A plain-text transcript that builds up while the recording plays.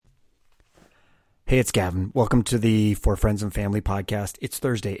Hey, it's Gavin. Welcome to the For Friends and Family podcast. It's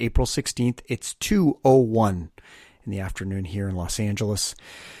Thursday, April 16th. It's 2:01 in the afternoon here in Los Angeles.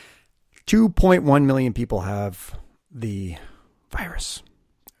 2.1 million people have the virus.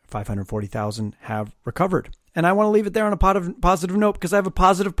 540,000 have recovered. And I want to leave it there on a positive note because I have a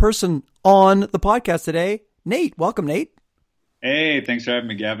positive person on the podcast today. Nate. Welcome, Nate. Hey, thanks for having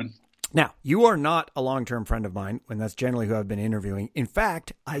me, Gavin. Now, you are not a long-term friend of mine, and that's generally who I've been interviewing. In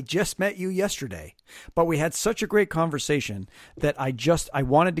fact, I just met you yesterday, but we had such a great conversation that I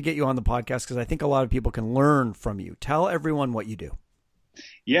wanted to get you on the podcast because I think a lot of people can learn from you. Tell everyone what you do.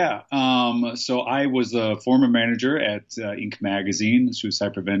 Yeah, so I was a former manager at Inc. Magazine,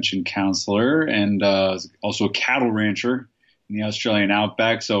 suicide prevention counselor, and also a cattle rancher in the Australian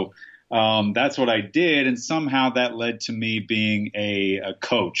outback. So that's what I did, and somehow that led to me being a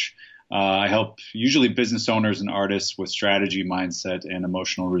coach. I help usually business owners and artists with strategy, mindset, and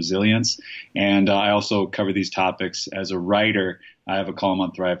emotional resilience. And I also cover these topics as a writer. I have a column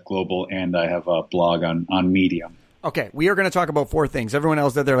on Thrive Global, and I have a blog on Medium. Okay, we are going to talk about four things. Everyone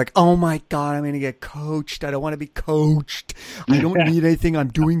else they're like, oh my God, I'm going to get coached. I don't want to be coached. I don't need anything. I'm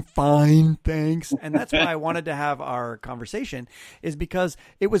doing fine, thanks. And that's why I wanted to have our conversation is because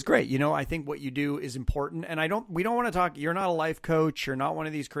it was great. You know, I think what you do is important. And we don't want to talk, you're not a life coach. You're not one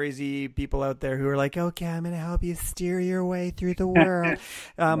of these crazy people out there who are like, okay, I'm going to help you steer your way through the world.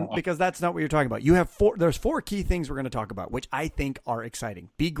 Because that's not what you're talking about. There's four key things we're going to talk about, which I think are exciting.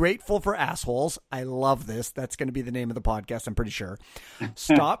 Be grateful for assholes. I love this. That's going to be the name of the podcast, I'm pretty sure.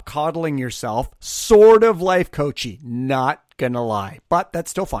 Stop coddling yourself. Sort of life coachy. Not gonna lie, but that's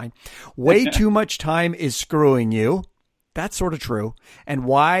still fine. Way too much time is screwing you. That's sort of true. And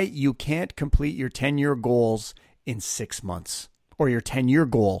why you can't complete your 10-year goals in 6 months, or your 10-year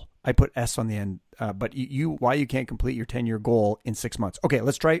goal. I put S on the end, but why you can't complete your 10-year goal in 6 months. Okay,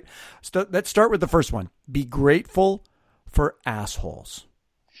 let's try. Let's start with the first one. Be grateful for assholes.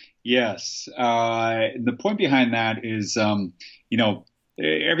 Yes. The point behind that is,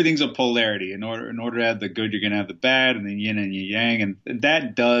 everything's a polarity. In order to have the good, you're going to have the bad, and the yin and the yang. And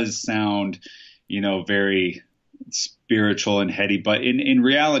that does sound, very spiritual and heady. But in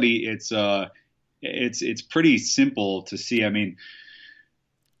reality, it's pretty simple to see. I mean,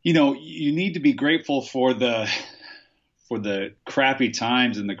 you need to be grateful for the crappy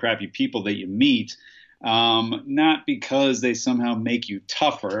times and the crappy people that you meet. Not because they somehow make you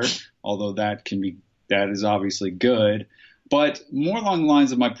tougher, although that is obviously good, but more along the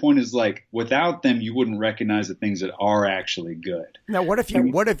lines of my point is like, without them, you wouldn't recognize the things that are actually good. Now, what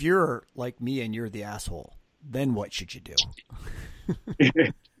if you're like me and you're the asshole? Then what should you do?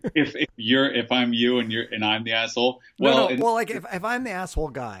 if I'm you and I'm the asshole, if I'm the asshole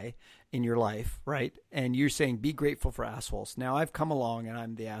guy in your life, right? And you're saying be grateful for assholes. Now I've come along and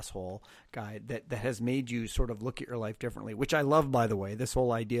I'm the asshole guy that has made you sort of look at your life differently, which I love, by the way, this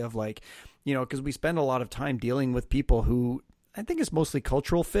whole idea of like, because we spend a lot of time dealing with people who I think is mostly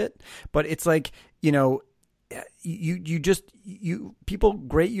cultural fit, but it's like, people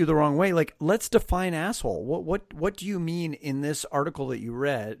grate you the wrong way. Like, let's define asshole. What do you mean in this article that you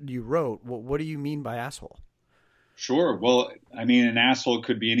wrote? What do you mean by asshole? Sure. Well, I mean, an asshole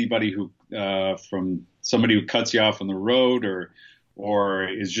could be anybody who, from somebody who cuts you off on the road or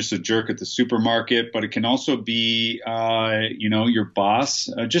is just a jerk at the supermarket, but it can also be, your boss,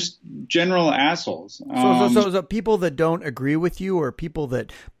 just general assholes. So people that don't agree with you, or people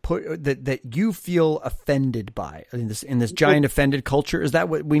that that you feel offended by in this giant offended culture. Is that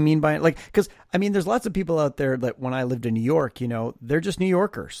what we mean by it? Like, because I mean, there's lots of people out there that when I lived in New York, they're just New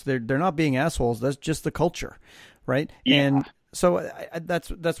Yorkers. They're not being assholes. That's just the culture. Right. Yeah. And so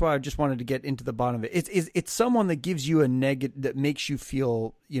that's why I just wanted to get into the bottom of it. It's someone that gives you a negative, that makes you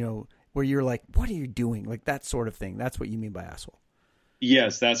feel, where you're like, what are you doing? Like that sort of thing. That's what you mean by asshole.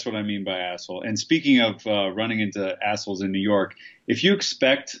 Yes, that's what I mean by asshole. And speaking of running into assholes in New York, if you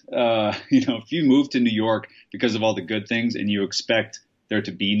expect, if you move to New York because of all the good things and you expect there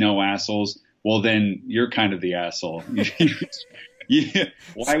to be no assholes, well, then you're kind of the asshole. Yeah.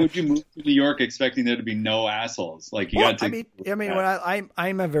 Why would you move to New York expecting there to be no assholes? Like you got to.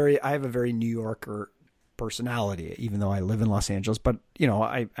 I have a very New Yorker personality, even though I live in Los Angeles. But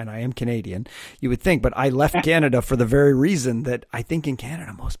I am Canadian. You would think, but I left Canada for the very reason that I think in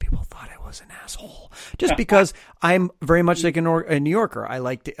Canada most people thought I was an asshole, just because I'm very much like a New Yorker. I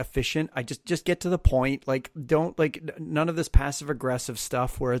like the efficient. I just get to the point. Like don't like none of this passive aggressive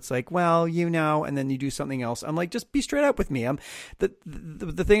stuff where it's like, well, and then you do something else. I'm like, just be straight up with me. I'm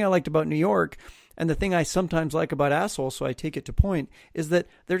the thing I liked about New York, and the thing I sometimes like about assholes, so I take it to point, is that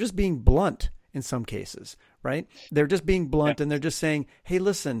they're just being blunt in some cases, right? They're just being blunt and they're just saying, hey,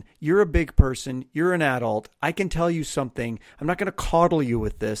 listen, you're a big person. You're an adult. I can tell you something. I'm not going to coddle you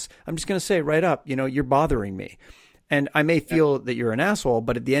with this. I'm just going to say right up, you're bothering me. And I may feel that you're an asshole,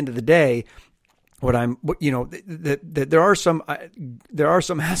 but at the end of the day, there are some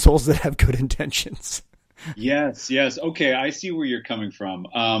assholes that have good intentions. Yes. Okay. I see where you're coming from.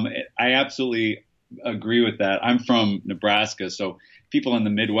 I absolutely agree with that. I'm from Nebraska, so people in the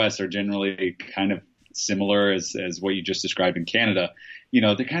Midwest are generally kind of similar as what you just described in Canada.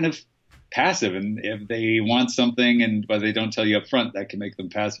 They're kind of passive, and if they want something but they don't tell you up front, that can make them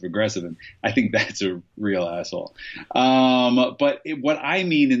passive aggressive. And I think that's a real asshole. What I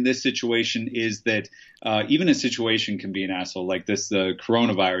mean in this situation is that even a situation can be an asshole like this. The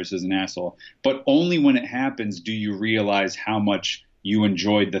coronavirus is an asshole, but only when it happens do you realize how much you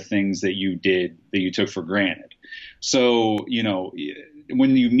enjoyed the things that you did that you took for granted. So,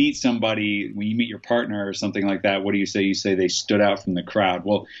 when you meet somebody, when you meet your partner or something like that, what do you say? You say they stood out from the crowd.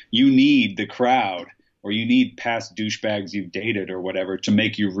 Well, you need the crowd, or you need past douchebags you've dated or whatever to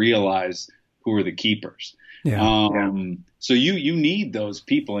make you realize who are the keepers. So you need those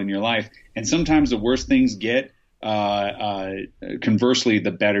people in your life. And sometimes the worse things get, conversely,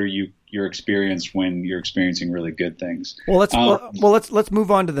 the better your experience when you're experiencing really good things. Well, let's move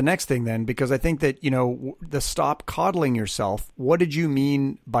on to the next thing then, because I think that, the stop coddling yourself. What did you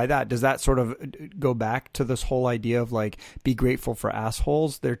mean by that? Does that sort of go back to this whole idea of like, be grateful for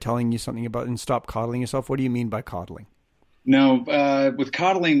assholes? They're telling you something about, and stop coddling yourself. What do you mean by coddling? No, with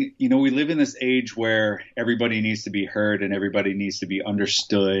coddling, we live in this age where everybody needs to be heard and everybody needs to be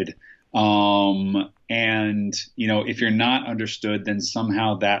understood. And if you're not understood, then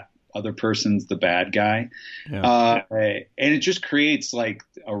somehow that other person's the bad guy. And it just creates like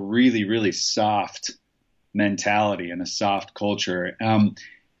a really, really soft mentality and a soft culture. And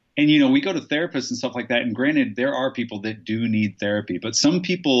we go to therapists and stuff like that. And granted, there are people that do need therapy, but some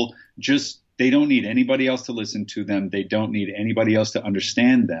people they don't need anybody else to listen to them. They don't need anybody else to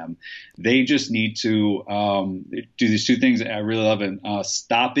understand them. They just need to do these two things that I really love, and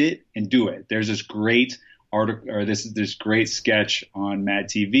stop it and do it. There's this great article, or this great sketch on Mad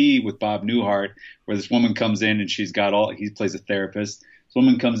TV with Bob Newhart, where this woman comes in and he plays a therapist. This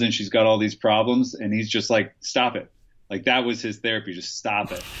woman comes in, she's got all these problems, and he's just like, stop it. Like, that was his therapy. Just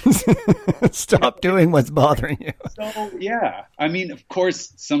stop it. Stop doing what's bothering you. So, yeah. I mean, of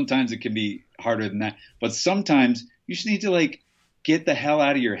course, sometimes it can be harder than that. But sometimes you just need to, like, get the hell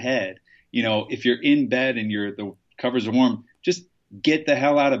out of your head. If you're in bed and the covers are warm, just get the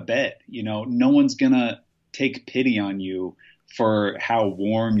hell out of bed. No one's going to take pity on you for how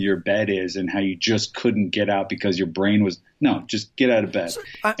warm your bed is and how you just couldn't get out because your brain was – no, just get out of bed.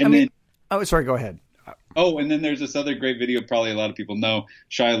 Sorry, go ahead. Oh, and then there's this other great video probably a lot of people know.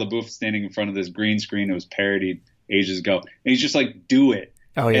 Shia LaBeouf standing in front of this green screen. It was parodied ages ago. And he's just like, do it.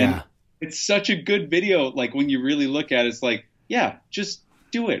 Oh, yeah. And it's such a good video. Like, when you really look at it, it's like, yeah, just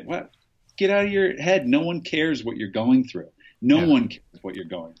do it. What? Get out of your head. No one cares what you're going through. No one cares what you're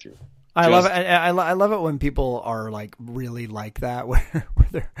going through. I love it. I love it when people are like really like that, where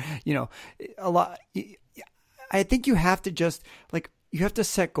they're, a lot. I think you have to just you have to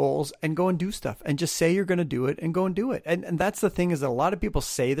set goals and go and do stuff, and just say you're going to do it and go and do it. And that's the thing, is that a lot of people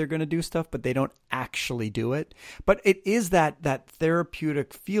say they're going to do stuff, but they don't actually do it. But it is that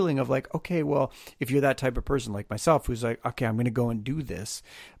therapeutic feeling of like, okay, well, if you're that type of person like myself, who's like, okay, I'm going to go and do this.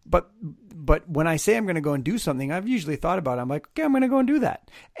 But when I say I'm going to go and do something, I've usually thought about it. I'm like, okay, I'm going to go and do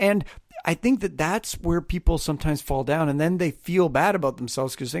that. And I think that that's where people sometimes fall down, and then they feel bad about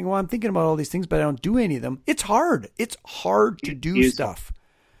themselves because saying, well, I'm thinking about all these things, but I don't do any of them. It's hard. It's hard to do stuff.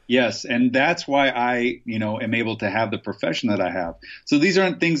 Yes. And that's why I, am able to have the profession that I have. So these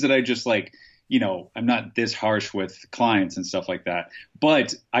aren't things that I just like, I'm not this harsh with clients and stuff like that,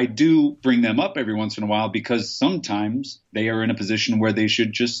 but I do bring them up every once in a while because sometimes they are in a position where they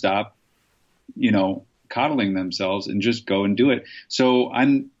should just stop, coddling themselves and just go and do it. So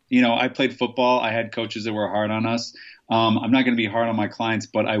I played football. I had coaches that were hard on us. I'm not going to be hard on my clients,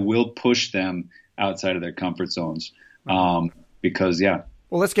 but I will push them outside of their comfort zones. Because, yeah.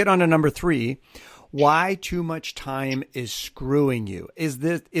 Well, let's get on to number 3. Why too much time is screwing you?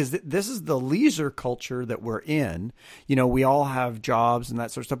 This is the leisure culture that we're in. We all have jobs and that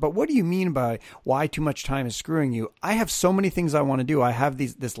sort of stuff. But what do you mean by why too much time is screwing you? I have so many things I want to do. I have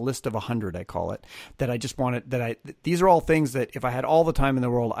this list of 100, I call it, that I just want to, these are all things that if I had all the time in the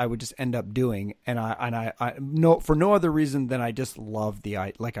world, I would just end up doing. And I no, for no other reason than I just love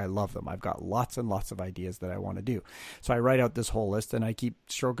I love them. I've got lots and lots of ideas that I want to do. So I write out this whole list and I keep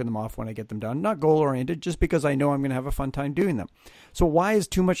stroking them off when I get them done. Not goal oriented, just because I know I'm going to have a fun time doing them. So why is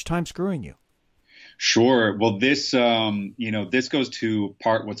too much time screwing you? Sure. Well, this goes to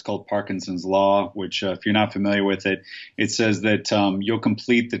what's called Parkinson's law, which, if you're not familiar with it, it says that you'll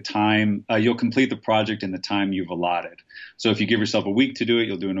complete the project in the time you've allotted. So if you give yourself a week to do it,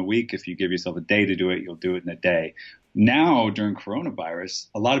 you'll do it in a week. If you give yourself a day to do it, you'll do it in a day. Now, during coronavirus,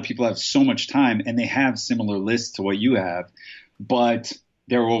 a lot of people have so much time, and they have similar lists to what you have, but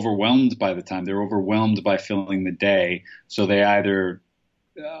they're overwhelmed by the time. They're overwhelmed by filling the day. So they either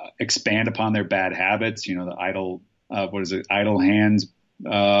expand upon their bad habits, the idle, idle hands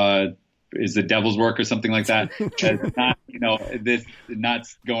is the devil's work or something like that. Not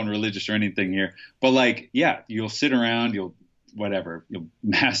going religious or anything here, but you'll sit around, you'll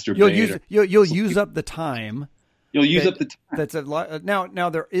masturbate. You'll use up the time. You'll use up the time. That's a lot. Now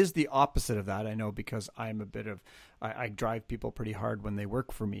there is the opposite of that. I know, because I'm I drive people pretty hard when they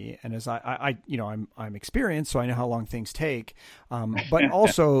work for me, and as I'm experienced, so I know how long things take. But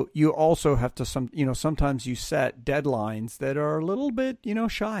also, you also have to sometimes you set deadlines that are a little bit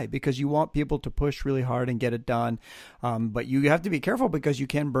shy, because you want people to push really hard and get it done. But you have to be careful, because you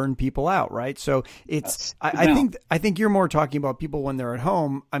can burn people out, right? So I think you're more talking about people when they're at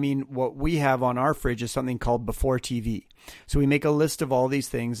home. I mean, what we have on our fridge is something called Before TV. So we make a list of all these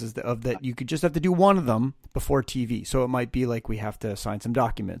things that you could just have to do one of them before TV. So it might be like we have to sign some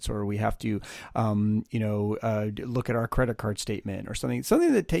documents, or we have to, look at our credit card statement or something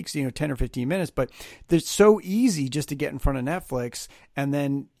that takes, 10 or 15 minutes, but it's so easy just to get in front of Netflix and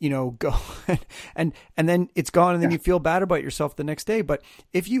then, go and then it's gone. And then you feel bad about yourself the next day. But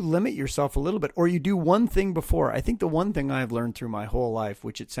if you limit yourself a little bit, or you do one thing before, I think the one thing I've learned through my whole life,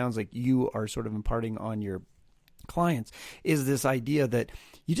 which it sounds like you are sort of imparting on your clients, is this idea that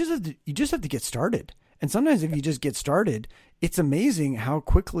you just have to get started. And sometimes if you just get started, it's amazing how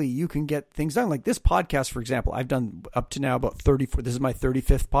quickly you can get things done. Like this podcast, for example, I've done up to now about 34. This is my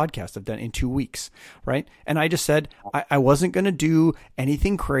 35th podcast I've done in 2 weeks, right? And I just said I wasn't going to do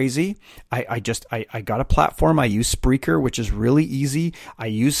anything crazy. I got a platform. I use Spreaker, which is really easy. I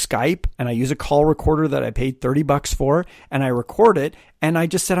use Skype, and I use a call recorder that I paid $30 for, and I record it. And I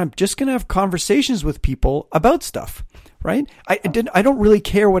just said, I'm just going to have conversations with people about stuff, right? I don't really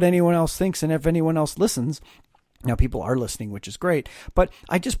care what anyone else thinks, and if anyone else listens. Now, people are listening, which is great, but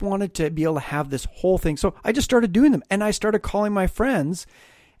I just wanted to be able to have this whole thing. So I just started doing them, and I started calling my friends,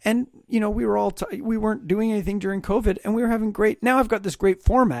 and, we were we weren't doing anything during COVID, and we were having now I've got this great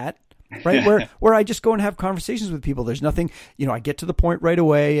format, right? where I just go and have conversations with people. There's nothing, I get to the point right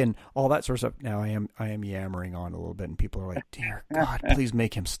away and all that sort of stuff. Now I am yammering on a little bit, and people are like, dear God, please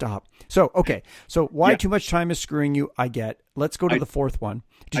make him stop. So, okay. So why too much time is screwing you? I get. Let's go to the fourth one.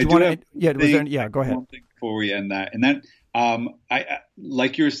 Did you want to, go ahead. One thing before we end that. And that, I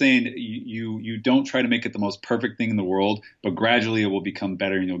like you were saying, you don't try to make it the most perfect thing in the world, but gradually it will become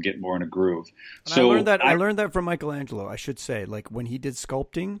better, and you'll get more in a groove. And so I learned that from Michelangelo, I should say. Like when he did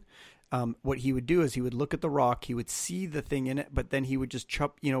sculpting, what he would do is he would look at the rock, he would see the thing in it, but then he would just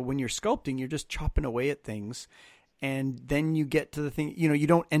chop, when you're sculpting, you're just chopping away at things. And then you get to the thing, you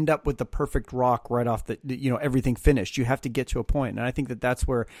don't end up with the perfect rock right off everything finished. You have to get to a point. And I think that's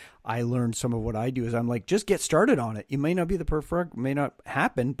where I learned some of what I do is I'm like, just get started on it. You may not be the perfect, may not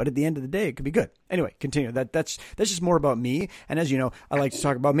happen, but at the end of the day, it could be good. Anyway, continue. That's just more about me. And as you know, I like to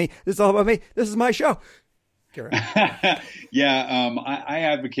talk about me. This is all about me. This is my show. Yeah. I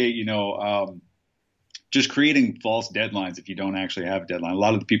advocate, just creating false deadlines if you don't actually have a deadline. A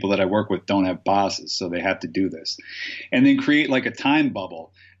lot of the people that I work with don't have bosses, so they have to do this. And then create like a time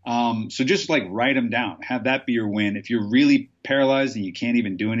bubble. So just write them down. Have that be your win. If you're really paralyzed and you can't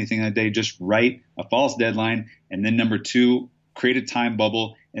even do anything that day, just write a false deadline. And then number 2, create a time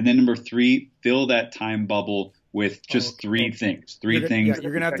bubble. And then number 3, fill that time bubble with just three things. Three things. Yeah,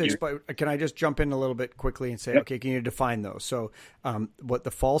 you're going to have to explain. Can I just jump in a little bit quickly and say, okay, can you define those? So what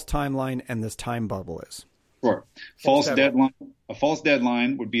the false timeline and this time bubble is? Sure. A false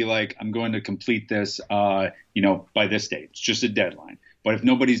deadline would be like, I'm going to complete this, by this date. It's just a deadline. But if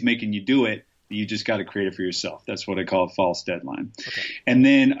nobody's making you do it, you just got to create it for yourself. That's what I call a false deadline. Okay. And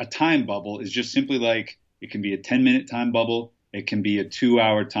then a time bubble is just simply like, it can be a 10-minute time bubble. It can be a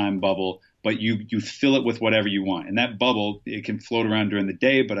 2-hour time bubble. But you fill it with whatever you want. And that bubble, it can float around during the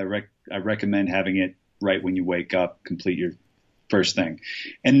day, but I recommend having it right when you wake up, complete your first thing.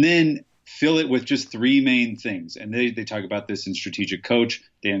 And then fill it with just 3 main things. And they talk about this in Strategic Coach,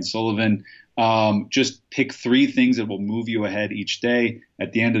 Dan Sullivan. Just pick 3 things that will move you ahead each day.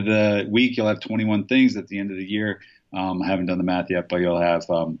 At the end of the week, you'll have 21 things. At the end of the year, I haven't done the math yet, but you'll have,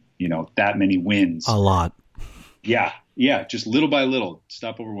 that many wins. A lot. Yeah, just little by little.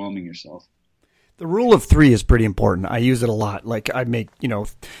 Stop overwhelming yourself. The rule of three is pretty important. I use it a lot. Like I make,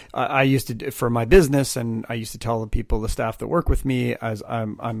 I used to, for my business, and I used to tell the people, the staff that work with me, as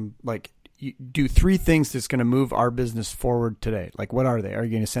I'm like, you do three things that's going to move our business forward today. Like, what are they? Are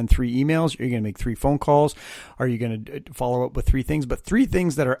you going to send 3 emails? Are you going to make 3 phone calls? Are you going to follow up with 3 things? But 3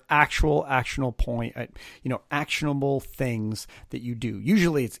 things that are actionable things that you do.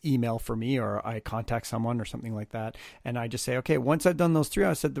 Usually it's email for me, or I contact someone or something like that. And I just say, okay, once I've done those 3,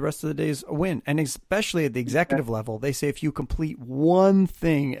 I said the rest of the day is a win. And especially at the executive level, they say if you complete 1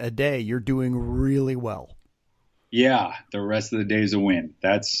 thing a day, you're doing really well. Yeah, the rest of the day is a win.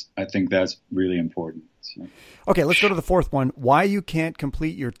 I think that's really important. So. Okay, let's go to the 4th one. Why you can't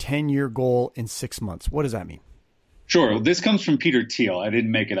complete your 10-year goal in 6 months. What does that mean? Sure. This comes from Peter Thiel. I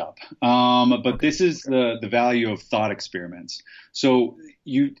didn't make it up. But this is the value of thought experiments. So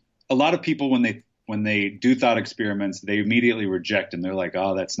a lot of people, when they do thought experiments, they immediately reject them. They're like,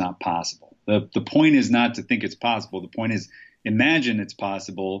 oh, that's not possible. The point is not to think it's possible. The point is imagine it's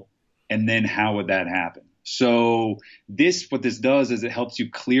possible, and then how would that happen? So what this does is it helps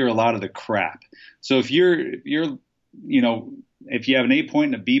you clear a lot of the crap. So if if you have an A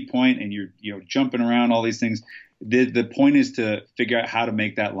point and a B point and you're jumping around all these things, the point is to figure out how to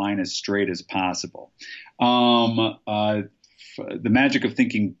make that line as straight as possible. The Magic of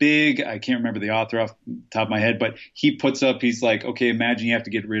Thinking Big, I can't remember the author off the top of my head, but he's like, okay, imagine you have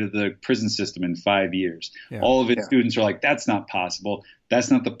to get rid of the prison system in 5 years. Yeah. All of his students are like, that's not possible. That's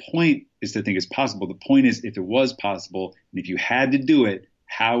not the point, is to think it's possible. The point is, if it was possible, and if you had to do it,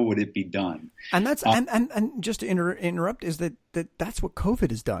 how would it be done? And that's and just to interrupt is that's what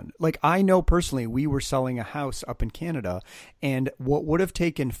COVID has done. Like, I know personally, we were selling a house up in Canada, and what would have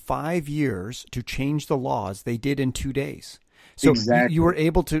taken 5 years to change the laws, they did in 2 days. So exactly. You were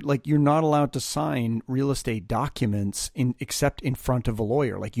able to, like, you're not allowed to sign real estate documents except in front of a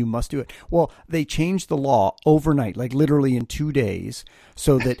lawyer. Like, you must do it. Well, they changed the law overnight, like literally in 2 days,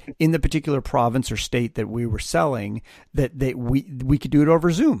 so that in the particular province or state that we were selling, that we could do it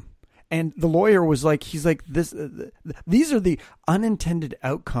over Zoom. And the lawyer was like, these are the unintended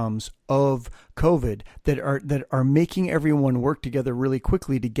outcomes of COVID that are making everyone work together really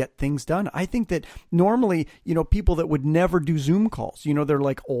quickly to get things done. I think that normally, people that would never do Zoom calls, they're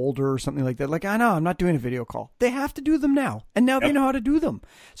like older or something like that. Like, I know I'm not doing a video call. They have to do them now. And now they know how to do them.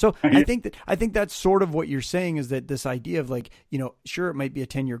 So I think that's sort of what you're saying, is that this idea of, like, sure, it might be a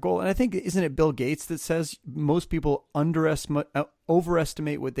 10-year goal. And I think, isn't it Bill Gates that says most people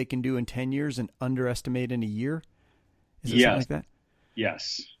overestimate what they can do in 10 years and underestimate in a year? Is it something like that?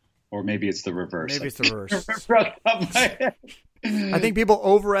 Yes. Or maybe it's the reverse. Maybe it's the reverse. I think people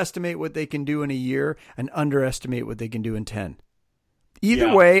overestimate what they can do in a year and underestimate what they can do in 10.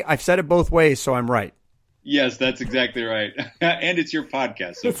 Either way, I've said it both ways, so I'm right. Yes, that's exactly right. And it's your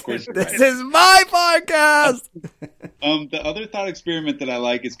podcast, so of course you're right. This is my podcast! The other thought experiment that I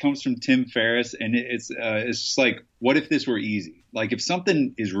like comes from Tim Ferriss, and it's just like, what if this were easy? Like, if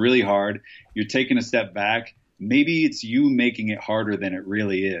something is really hard, you're taking a step back, maybe it's you making it harder than it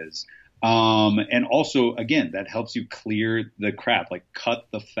really is. And also, again, that helps you clear the crap, like cut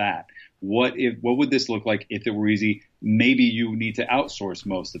the fat. What would this look like if it were easy? Maybe you need to outsource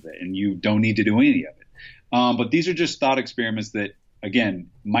most of it and you don't need to do any of it. But these are just thought experiments that, again,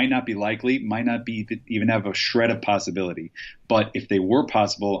 might not be likely, might not be even have a shred of possibility. But if they were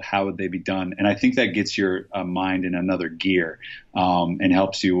possible, how would they be done? And I think that gets your mind in another gear and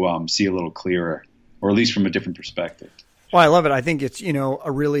helps you see a little clearer, or at least from a different perspective. Well, I love it. I think it's,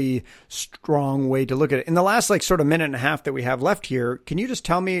 a really strong way to look at it. In the last, sort of minute and a half that we have left here, can you just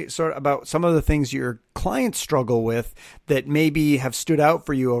tell me sort of about some of the things your clients struggle with that maybe have stood out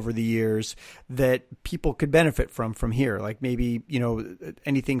for you over the years that people could benefit from here? Like, maybe,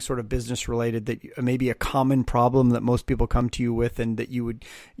 anything sort of business related, that maybe a common problem that most people come to you with, and that you would,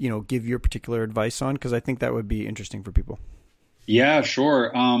 give your particular advice on? Because I think that would be interesting for people. Yeah,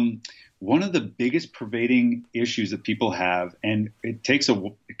 sure. One of the biggest pervading issues that people have, and it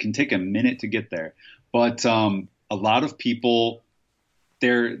can take a minute to get there, but a lot of people,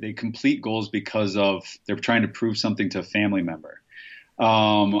 they complete goals because they're trying to prove something to a family member.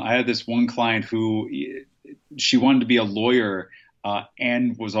 I had this one client who, she wanted to be a lawyer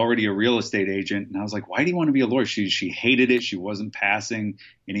and was already a real estate agent. And I was like, why do you want to be a lawyer? She hated it. She wasn't passing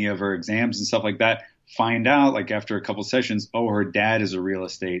any of her exams and stuff like that. Find out, like, after a couple sessions, her dad is a real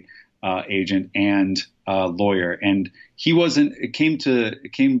estate agent and lawyer, and it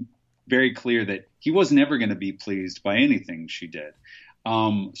came very clear that he was never going to be pleased by anything she did.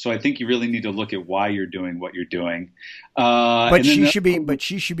 So I think you really need to look at why you're doing what you're doing. But she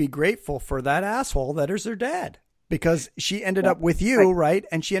should be grateful for that asshole that is her dad. because she ended up with you, right?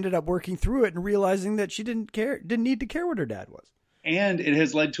 And she ended up working through it and realizing that she didn't need to care what her dad was. And it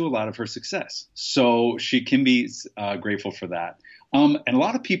has led to a lot of her success. So she can be grateful for that. And a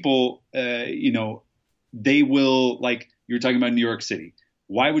lot of people, they will, like you were talking about New York City.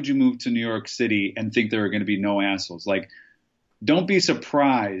 Why would you move to New York City and think there are going to be no assholes? Like, don't be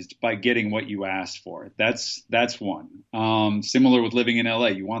surprised by getting what you asked for. That's one. Similar with living in LA.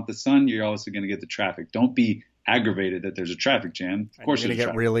 You want the sun, you're also going to get the traffic. Don't be aggravated that there's a traffic jam. Of course, you're going to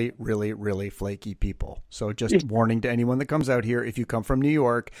get really, really, really flaky people. So just warning to anyone that comes out here, if you come from New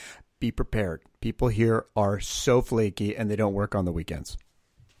York, be prepared. People here are so flaky and they don't work on the weekends.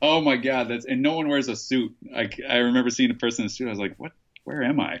 Oh my God. And no one wears a suit. I remember seeing a person in a suit. I was like, what? Where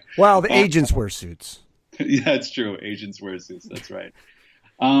am I? Well, the agents wear suits. Yeah, it's true. Agents wear suits. That's right.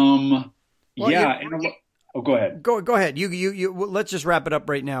 Well, yeah. Go ahead. Go ahead. You. Let's just wrap it up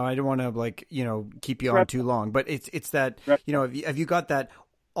right now. I don't want to keep you on too long. But it's that have you got that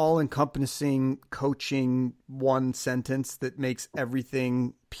all-encompassing coaching one sentence that makes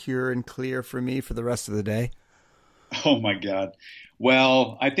everything pure and clear for me for the rest of the day? Oh my God.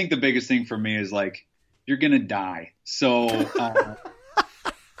 Well, I think the biggest thing for me is like you're gonna die. So.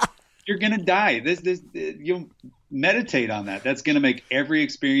 You're going to die. You'll meditate on that. That's going to make every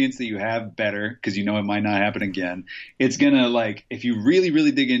experience that you have better because you know it might not happen again. It's going to if you really,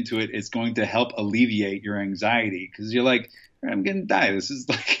 really dig into it, it's going to help alleviate your anxiety because you're like, I'm going to die. This is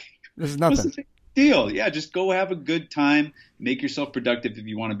nothing. Deal. Yeah. Just go have a good time. Make yourself productive if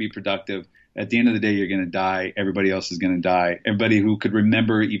you want to be productive. At the end of the day, you're going to die. Everybody else is going to die. Everybody who could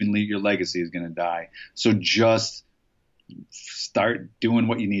remember, even leave your legacy is going to die. So just start doing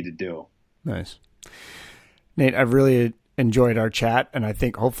what you need to do. Nice. Nate, I've really enjoyed our chat, and I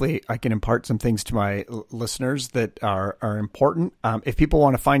think hopefully I can impart some things to my listeners that are important. If people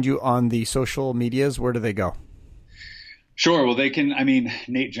want to find you on the social medias, where do they go? Sure. Well, they can,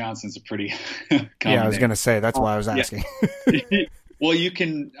 Nate Johnson's a pretty common Yeah, I was name. going to say, that's why I was asking. Yeah. Well, you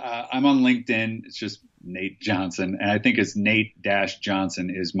can, I'm on LinkedIn. It's just Nate Johnson. And I think it's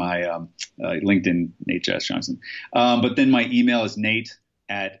Nate-Johnson is my LinkedIn, Nate-Johnson. But then my email is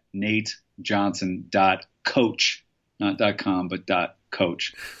nate@natejohnson.coach, not .com, but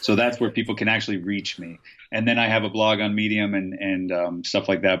 .coach. So that's where people can actually reach me. And then I have a blog on Medium and stuff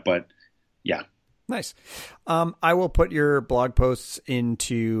like that. But yeah. Nice. I will put your blog posts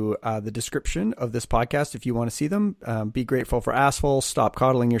into the description of this podcast if you want to see them. Be grateful for Asshole. Stop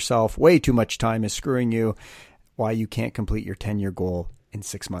coddling yourself. Way too much time is screwing you. Why you can't complete your 10-year goal in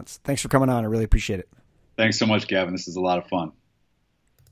 6 months. Thanks for coming on. I really appreciate it. Thanks so much, Gavin. This is a lot of fun.